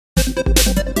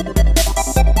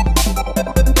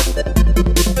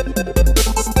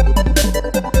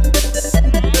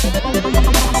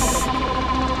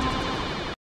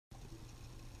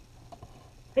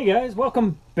Hey guys,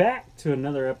 welcome back to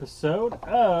another episode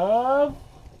of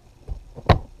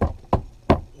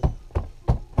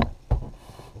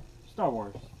Star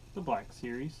Wars, the Black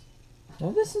Series.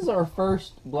 Now this is our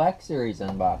first Black Series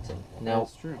unboxing. Now,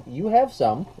 That's true. you have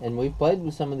some, and we've played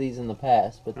with some of these in the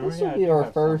past, but this will be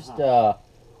our first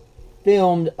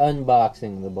filmed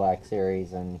unboxing of the Black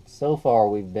Series, and so far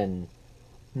we've been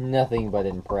nothing but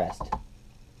impressed.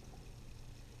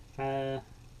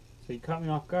 So you caught me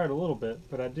off guard a little bit,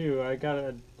 but I got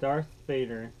a Darth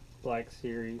Vader Black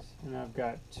Series, and I've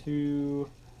got two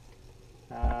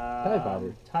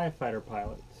TIE Fighter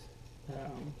pilots.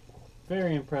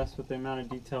 Very impressed with the amount of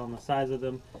detail and the size of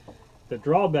them. The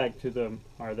drawback to them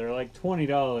are they're like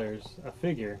 $20 a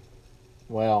figure.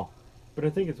 Well, but I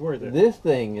think it's worth it. This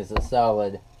thing is a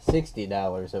solid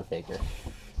 $60 a figure.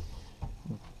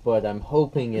 But I'm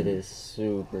hoping it is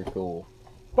super cool.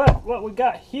 But what we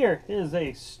got here is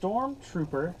a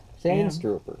Stormtrooper.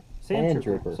 Sandtrooper.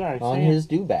 Sorry, on his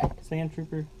Dewback.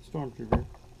 Sandtrooper, Stormtrooper.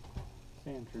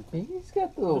 Sandtrooper. He's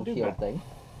got the little shield thing.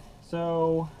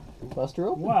 So, Buster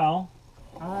open. Well,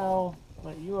 I'll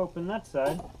let you open that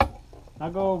side.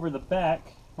 I'll go over the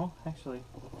back. Well, actually,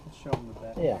 let's show them the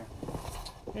back. Yeah.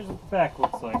 Here's what the back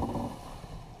looks like.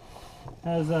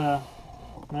 Has a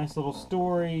nice little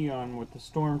story on what the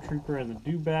Stormtrooper and the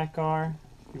Dewback are.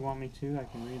 If you want me to, I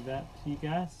can read that to you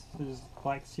guys. This is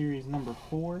Black Series number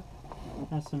 4.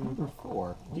 Has some number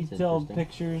 4. detailed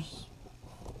pictures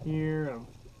here of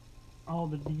all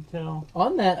the detail.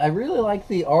 On that, I really like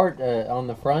the art on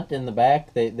the front and the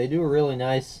back. They do a really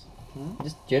nice,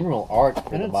 just general art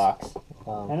for the box.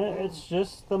 And it's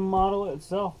just the model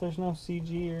itself. There's no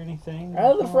CG or anything.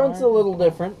 The front's a little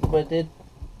different, but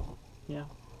yeah.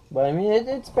 But I mean,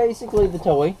 it's basically the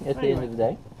toy at the end of the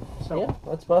day. So yeah,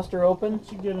 let's bust her open. What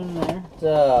you get in there?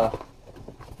 I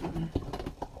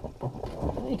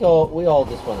think we all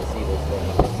just want to see this thing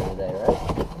at the end of the day, right?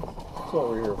 That's what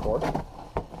we're here for.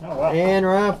 Oh, wow. And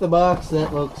right off the box,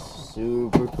 that looks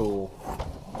super cool.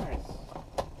 Nice.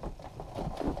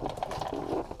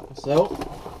 So,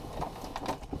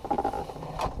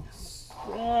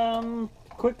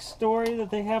 quick story that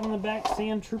they have in the back.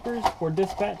 Sandtroopers were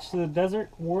dispatched to the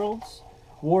desert worlds,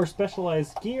 wore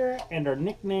specialized gear, and are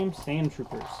nicknamed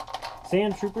Sandtroopers.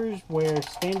 Sandtroopers wear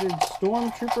standard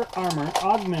Stormtrooper armor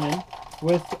augmented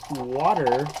with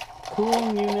water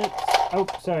cooling units.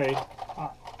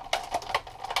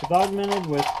 Augmented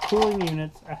with cooling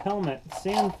units, a helmet,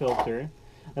 sand filter,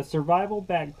 a survival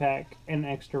backpack, and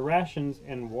extra rations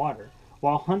and water.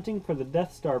 While hunting for the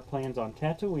Death Star plans on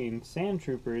Tatooine,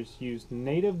 Sandtroopers used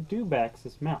native Dewbacks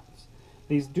as mounts.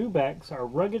 These Dewbacks are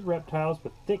rugged reptiles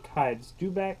with thick hides.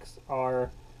 Dewbacks are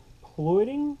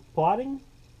plodding,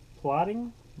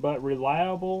 but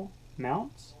reliable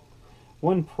mounts.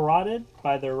 When prodded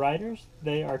by their riders,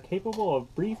 they are capable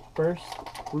of brief bursts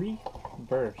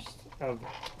of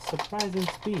surprising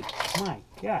speed. My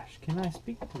gosh, can I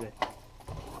speak today?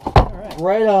 Alright.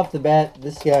 Right off the bat,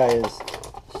 this guy is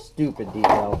stupid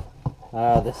detail.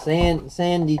 The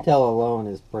sand detail alone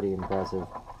is pretty impressive.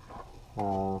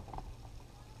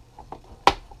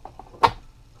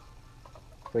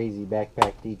 Crazy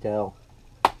backpack detail.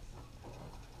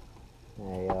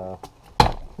 Now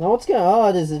what's kind of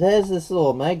odd is it has this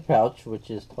little mag pouch, which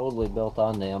is totally built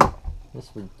onto him.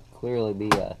 This would clearly be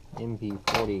a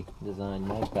MP40 design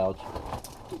mag pouch.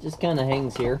 It just kind of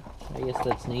hangs here. I guess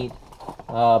that's neat.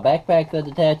 Backpack that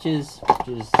attaches, which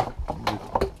is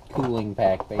the cooling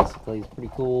pack basically. It's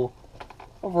pretty cool.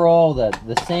 Overall,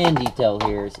 the sand detail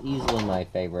here is easily my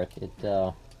favorite. It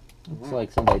looks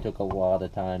like somebody took a lot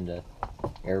of time to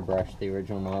airbrush the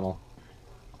original model.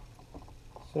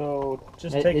 So,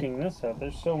 just taking this out,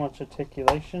 there's so much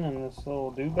articulation in this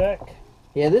little Dewback.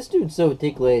 Yeah, this dude's so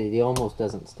articulated he almost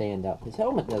doesn't stand up. His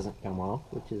helmet doesn't come off,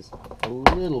 which is a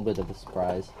little bit of a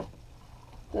surprise.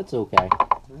 That's okay.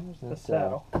 There's the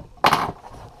saddle.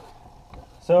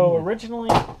 So, originally,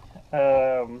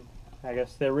 I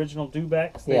guess the original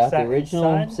Dewbacks, they sat the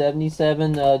original inside.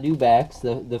 77 Dewbacks,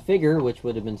 the figure, which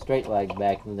would have been straight-legged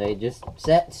back in the day, just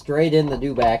sat straight in the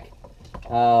Dewback.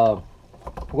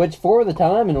 Which, for the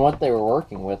time and what they were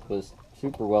working with, was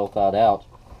super well thought out.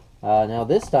 Now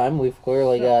this time, we've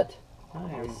clearly got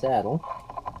a saddle.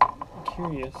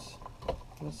 Curious.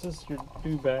 This is your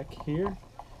Dewback here.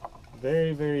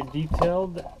 Very, very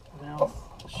detailed. The mouth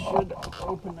should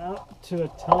open up to a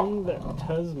tongue that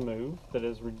does move, that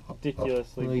is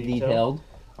ridiculously Really detailed.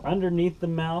 Underneath the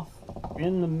mouth,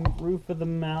 in the roof of the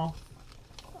mouth,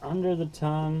 under the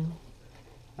tongue.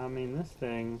 I mean, this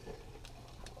thing...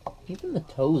 Even the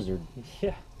toes are...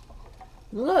 Yeah.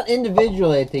 Not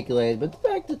individually articulated, but the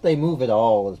fact that they move at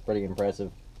all is pretty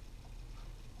impressive.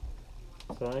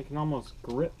 So I can almost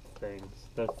grip things.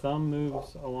 The thumb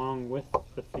moves along with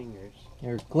the fingers.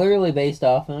 They're clearly based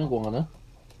off an iguana.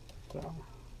 So,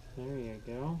 there you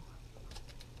go.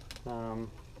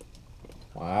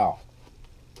 Wow.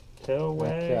 Tail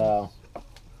wags.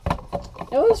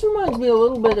 Now this reminds me a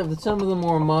little bit of some of the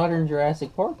more modern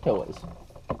Jurassic Park toys.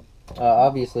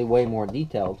 Obviously way more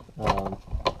detailed.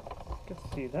 Can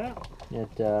see that.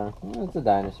 Well, it's a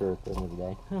dinosaur at the end of the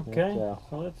day. Okay,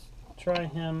 so let's try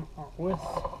him with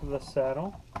the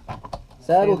saddle.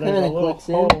 Saddle See, there's kind a of little clicks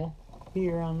in. hole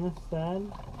here on this side.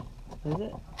 Is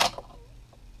it?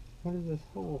 What is this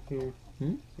hole here? Does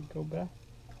it go back?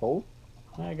 Hole?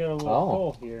 I got a little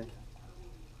hole here.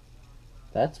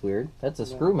 That's weird. That's a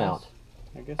screw mount.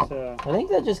 I guess, I think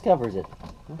that just covers it.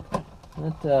 okay.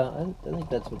 I think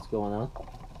that's what's going on.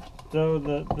 So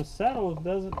the saddle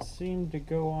doesn't seem to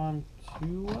go on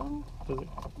too well. Does it?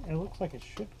 It looks like it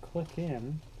should click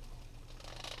in.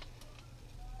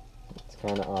 It's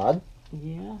kind of odd.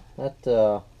 Yeah.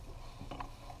 That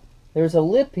there's a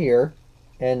lip here,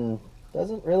 and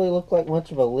doesn't really look like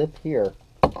much of a lip here.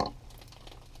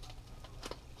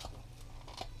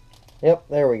 Yep,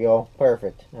 there we go.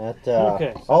 Perfect. That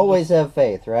Okay, so always have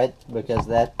faith, right? Because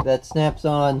that snaps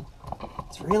on.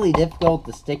 It's really difficult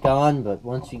to stick on, but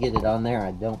once you get it on there,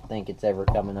 I don't think it's ever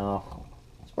coming off.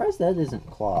 I'm surprised that isn't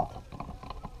cloth.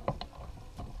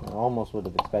 I almost would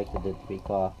have expected it to be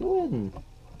cloth. Go ahead and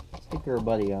stick her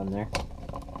buddy on there.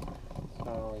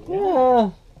 So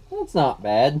Yeah, that's not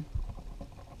bad.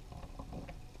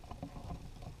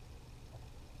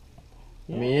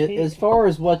 yeah, I mean, as far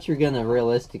as what you're gonna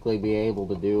realistically be able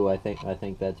to do, I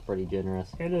think that's pretty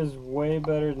generous. it is way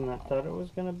better than I thought it was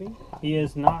gonna be. He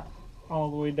is not all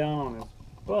the way down on his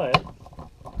butt.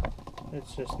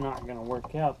 It's just not gonna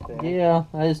work out there. Yeah,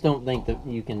 I just don't think that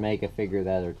you can make a figure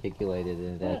that articulated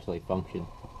and it actually function.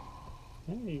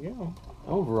 There you go.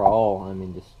 Overall, I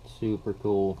mean, just super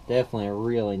cool. Definitely a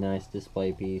really nice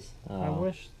display piece. I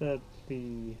wish that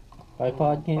the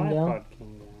Bipod came down. bipod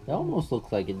came down. It almost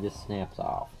looks like it just snaps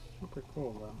off. Super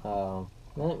cool though.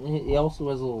 He also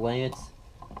has a little lance.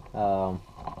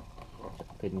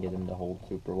 Couldn't get him to hold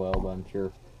super well, but I'm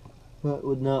sure that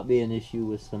would not be an issue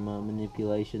with some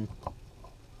manipulation.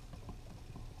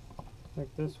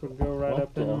 Like this would go right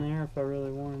up in there if I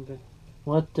really wanted to.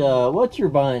 What you're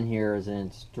buying here is an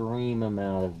extreme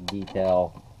amount of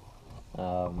detail.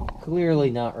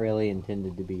 Clearly not really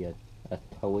intended to be a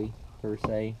toy per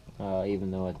se,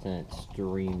 even though it's an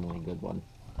extremely good one.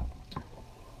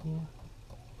 Yeah.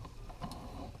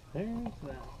 There's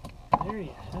that. There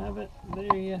you have it.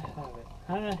 There you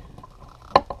have it.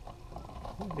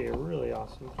 That'd be a really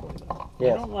awesome toy though.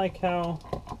 Yes. I don't like how.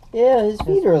 Yeah, his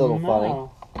feet are a little funny. mouth-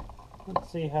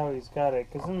 Let's see how he's got it,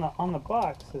 because on the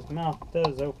box his mouth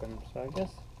does open. So I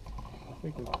guess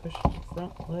we can push his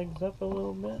front legs up a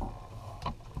little bit,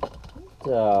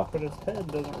 but his head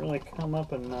doesn't really come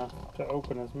up enough to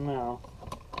open his mouth.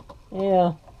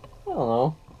 Yeah, I don't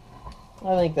know.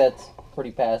 I think that's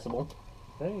pretty passable.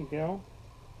 There you go.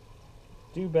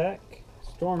 Dewback,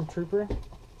 Stormtrooper.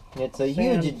 It's a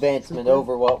Sand huge advancement Trooper.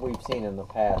 over what we've seen in the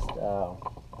past.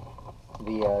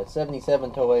 The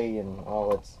 77 toy and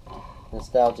all its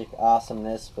nostalgic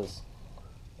awesomeness was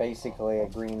basically a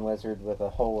green lizard with a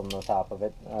hole in the top of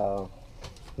it.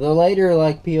 The later,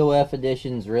 like, POF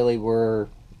editions really were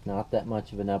not that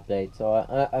much of an update, so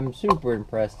I'm super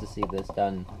impressed to see this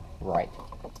done right.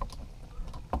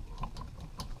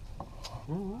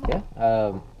 Alright.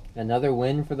 Yeah, another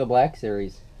win for the Black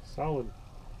Series. Solid.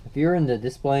 If you're into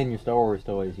displaying your Star Wars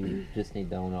toys, you just need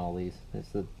to own all these. It's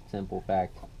the simple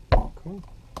fact. Cool.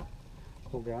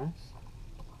 Cool, guys.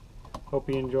 Hope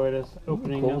you enjoyed us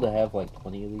opening Cool up. to have like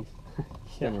 20 of these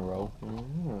Yeah. in a row.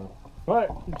 Mm.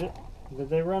 But did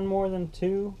they run more than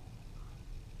 2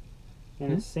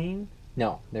 in a scene?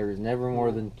 No, there is never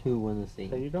more than 2 in the So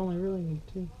scene. you'd only really need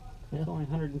 2. It's Yeah. only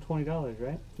 $120,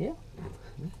 right?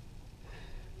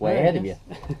 Way ahead of you.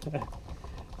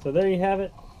 So there you have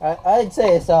it. I'd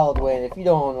say a solid win. If you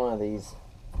don't own one of these,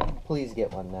 please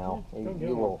get one now. Yeah, go get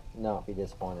You one. will not be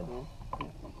disappointed.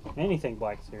 Anything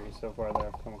Black Series so far that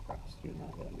I've come across, you're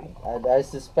not going to be. I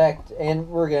suspect, and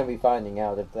we're going to be finding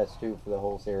out if that's true for the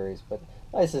whole series, but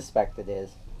I suspect it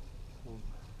is.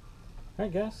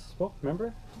 Alright, guys. Well,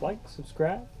 remember, like,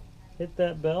 subscribe, hit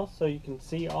that bell so you can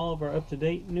see all of our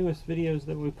up-to-date newest videos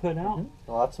that we put out.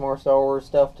 Lots more Star Wars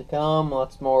stuff to come,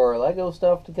 lots more Lego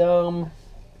stuff to come,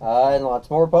 and lots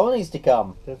more ponies to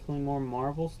come. Definitely more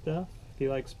Marvel stuff. If you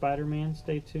like Spider-Man,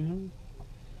 stay tuned.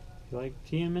 If you like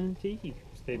TMNT,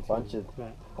 stay tuned. Bunch of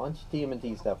But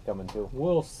TMNT stuff coming too.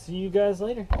 we'll see you guys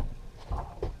later.